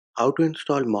How to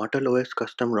install MortalOS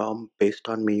custom ROM based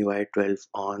on MIUI 12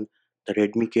 on the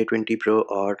Redmi K20 Pro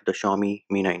or the Xiaomi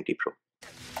Mi 90 Pro.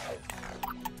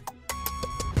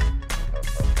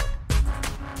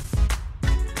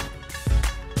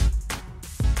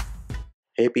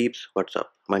 Hey peeps, what's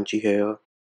up? Munchie here,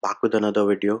 back with another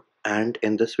video, and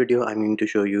in this video I'm going to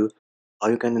show you how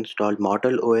you can install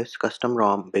MortalOS custom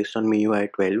ROM based on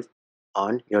MIUI 12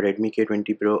 on your Redmi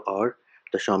K20 Pro or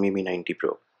the Xiaomi Mi 90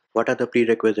 Pro. What are the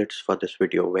prerequisites for this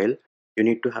video? Well, you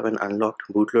need to have an unlocked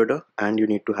bootloader and you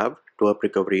need to have Twrp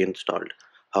Recovery installed.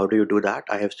 How do you do that?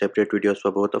 I have separate videos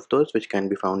for both of those which can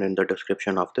be found in the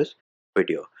description of this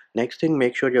video. Next thing,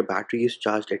 make sure your battery is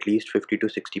charged at least 50 to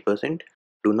 60%.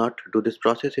 Do not do this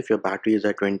process if your battery is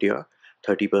at 20 or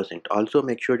 30%. Also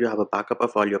make sure you have a backup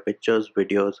of all your pictures,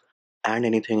 videos and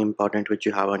anything important which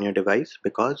you have on your device,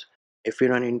 because if we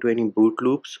run into any boot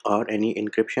loops or any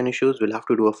encryption issues, we'll have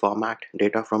to do a format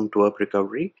data from Twrp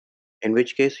Recovery, in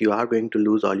which case you are going to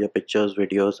lose all your pictures,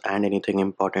 videos and anything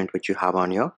important which you have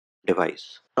on your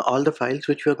device. Now, all the files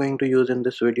which we are going to use in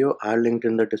this video are linked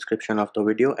in the description of the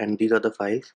video, and these are the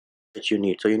files which you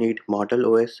need. So you need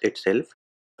MortalOS itself,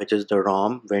 which is the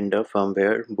ROM, vendor,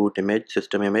 firmware, boot image,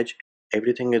 system image.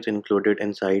 Everything is included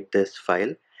inside this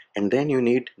file. And then you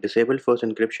need disable force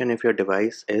encryption if your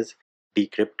device is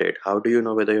decrypted. How do you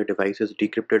know whether your device is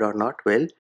decrypted or not? Well,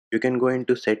 you can go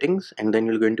into settings and then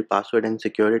you'll go into password and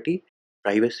security,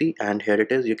 privacy, and here it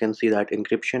is. You can see that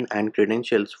encryption and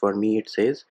credentials. For me it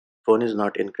says phone is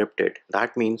not encrypted.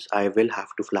 That means I will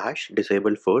have to flash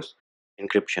disable force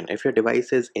encryption. If your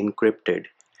device is encrypted,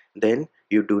 then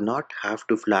you do not have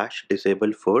to flash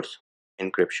disable force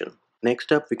encryption.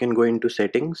 Next up, we can go into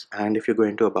settings, and if you go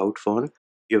into about phone,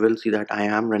 you will see that I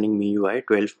am running MIUI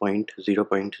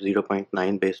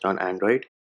 12.0.0.9 based on Android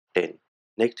 10.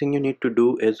 Next thing you need to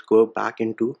do is go back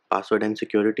into password and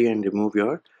security and remove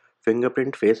your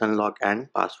fingerprint, face unlock and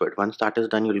password. Once that is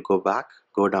done, you'll go back,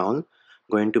 go down,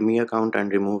 go into Mi account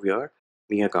and remove your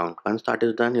Mi account. Once that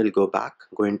is done, you'll go back,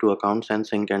 go into accounts and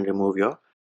sync and remove your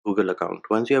Google account.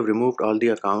 Once you have removed all the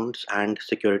accounts and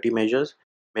security measures,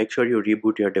 make sure you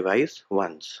reboot your device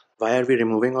once. Why are we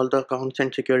removing all the accounts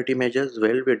and security measures?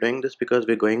 Well, we're doing this because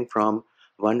we're going from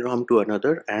one ROM to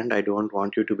another, and I don't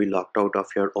want you to be locked out of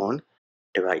your own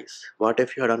device. What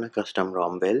if you're on a custom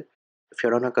ROM? Well, if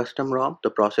you're on a custom ROM, the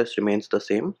process remains the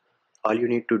same. All you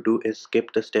need to do is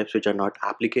skip the steps which are not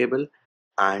applicable,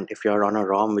 and if you're on a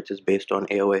ROM which is based on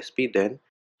AOSP, then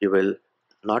you will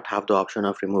not have the option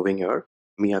of removing your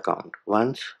Mi account.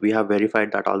 Once we have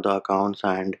verified that all the accounts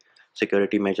and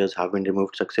security measures have been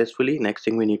removed successfully, next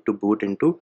thing we need to boot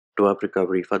into Twrp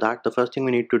Recovery. For that, the first thing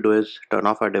we need to do is turn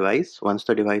off our device. Once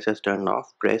the device is turned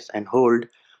off, press and hold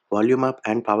volume up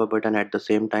and power button at the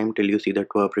same time till you see the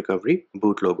Twrp Recovery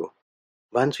boot logo.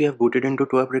 Once we have booted into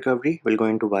Twrp Recovery, we'll go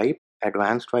into Wipe,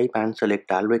 Advanced Wipe and select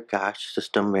Dalvik Cache,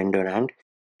 System, Vendor and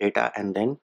Data, and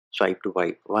then swipe to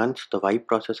wipe. Once the wipe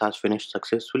process has finished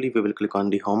successfully, we will click on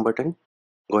the home button,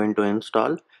 go into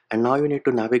install, and now you need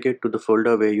to navigate to the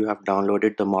folder where you have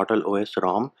downloaded the MortalOS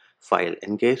ROM file.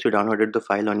 In case you downloaded the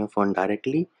file on your phone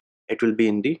directly, it will be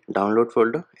in the download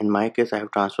folder. In my case, I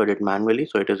have transferred it manually,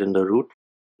 so it is in the root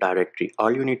directory.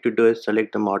 All you need to do is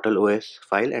select the MortalOS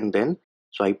file and then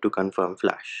swipe to confirm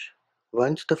flash.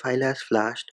 Once the file has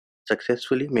flashed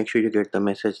successfully, make sure you get the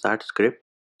message that script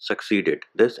succeeded.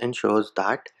 This ensures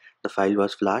that the file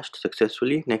was flashed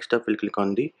successfully. Next up, we'll click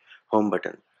on the home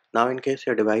button. Now, in case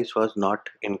your device was not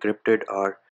encrypted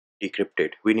or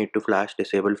decrypted, we need to flash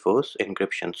disable force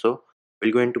encryption. So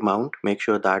we'll go into mount, make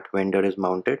sure that vendor is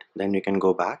mounted. Then we can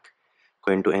go back,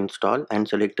 go into install and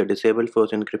select the disable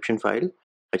force encryption file,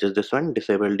 which is this one,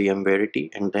 disable DM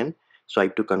Verity, and then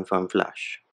swipe to confirm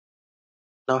flash.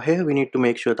 Now here we need to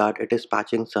make sure that it is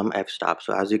patching some fstab.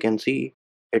 So as you can see,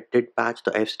 it did patch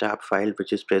the fstab file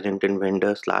which is present in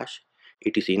vendor/etc.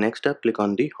 Next up, click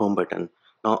on the home button.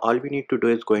 Now all we need to do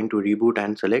is go into reboot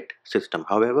and select system.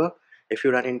 However, if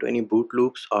you run into any boot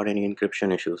loops or any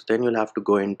encryption issues, then you'll have to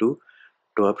go into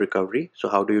Twrp Recovery. So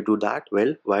how do you do that?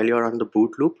 Well, while you're on the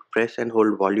boot loop, press and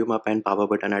hold volume up and power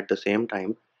button at the same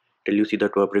time till you see the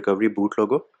Twrp Recovery boot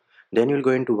logo. Then you'll go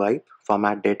into wipe,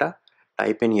 format data,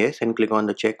 type in yes and click on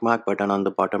the check mark button on the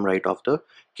bottom right of the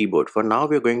keyboard. For now,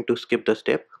 we're going to skip the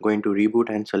step, going to reboot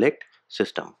and select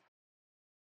system.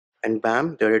 And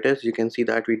bam, there it is. You can see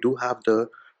that we do have the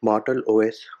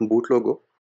MortalOS boot logo.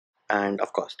 And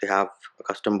of course, they have a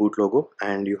custom boot logo,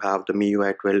 and you have the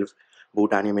MIUI 12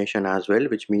 boot animation as well,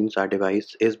 which means our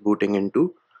device is booting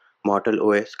into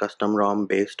MortalOS custom ROM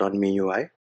based on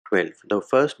MIUI 12. The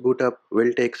first boot up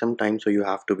will take some time, so you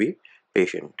have to be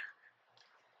patient.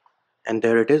 And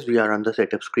there it is, we are on the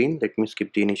setup screen. Let me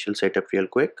skip the initial setup real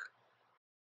quick.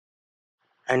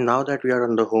 And now that we are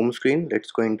on the home screen,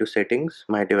 let's go into settings,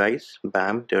 my device,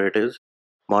 bam, there it is,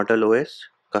 MortalOS,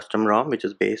 custom ROM, which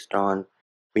is based on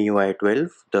MIUI 12.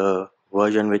 The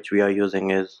version which we are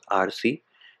using is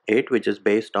RC8, which is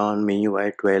based on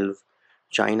MIUI 12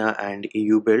 China and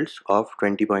EU builds of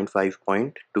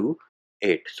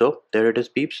 20.5.28. So there it is,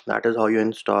 peeps. That is how you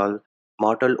install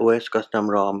MortalOS custom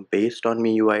ROM based on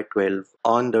MIUI 12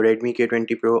 on the Redmi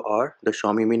K20 Pro or the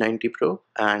Xiaomi Mi 90 Pro.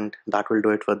 And that will do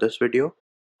it for this video.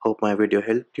 Hope my video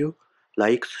helped you.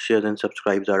 Likes, shares and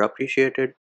subscribes are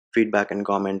appreciated. Feedback and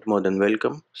comment more than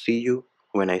welcome. See you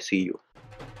when I see you.